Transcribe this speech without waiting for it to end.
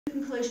In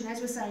conclusion,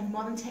 as we're saying,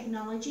 modern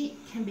technology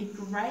can be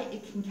great.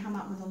 It can come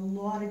up with a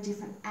lot of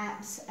different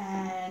apps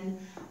and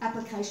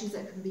applications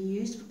that can be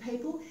used for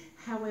people.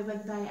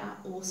 However, they are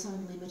also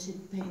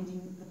limited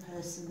pending the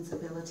person's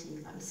ability.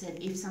 Like I said,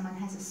 if someone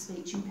has a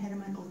speech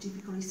impediment or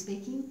difficulty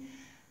speaking,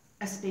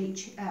 a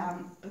speech app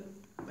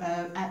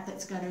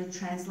that's going to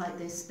translate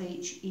their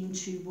speech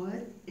into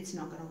Word, it's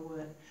not going to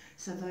work.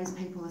 So those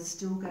people are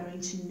still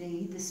going to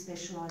need the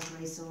specialised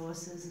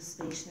resources, a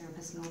speech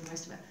therapist and all the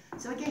rest of it.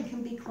 So again,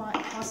 can be quite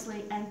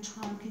costly and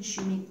time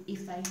consuming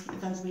if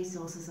those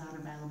resources aren't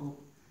available.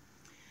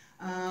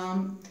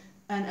 And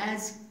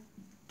as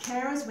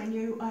carers, when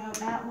you are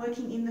out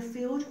working in the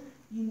field,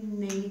 you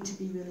need to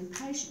be really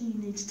patient,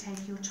 you need to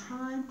take your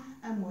time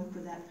and work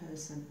with that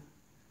person.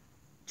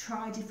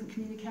 Try different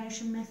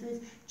communication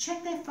methods,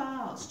 check their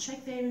files,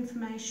 check their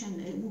information.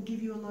 It will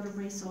give you a lot of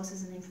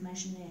resources and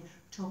information there.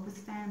 Talk with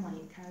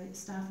family,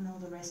 staff and all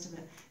the rest of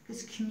it.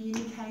 Because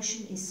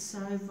communication is so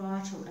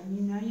vital, and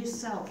you know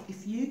yourself,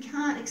 if you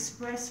can't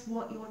express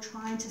what you're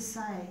trying to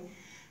say,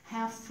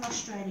 how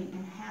frustrating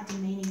and how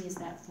demeaning is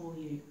that for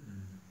you?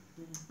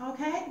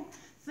 Okay,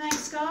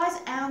 thanks guys.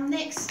 Our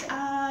next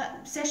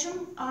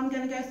session, I'm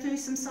going to go through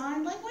some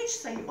sign language,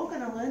 so you're all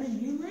going to learn a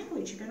new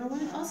language. You're going to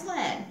learn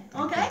Auslan.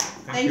 Okay,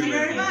 thank you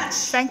very much.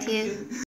 Thank you.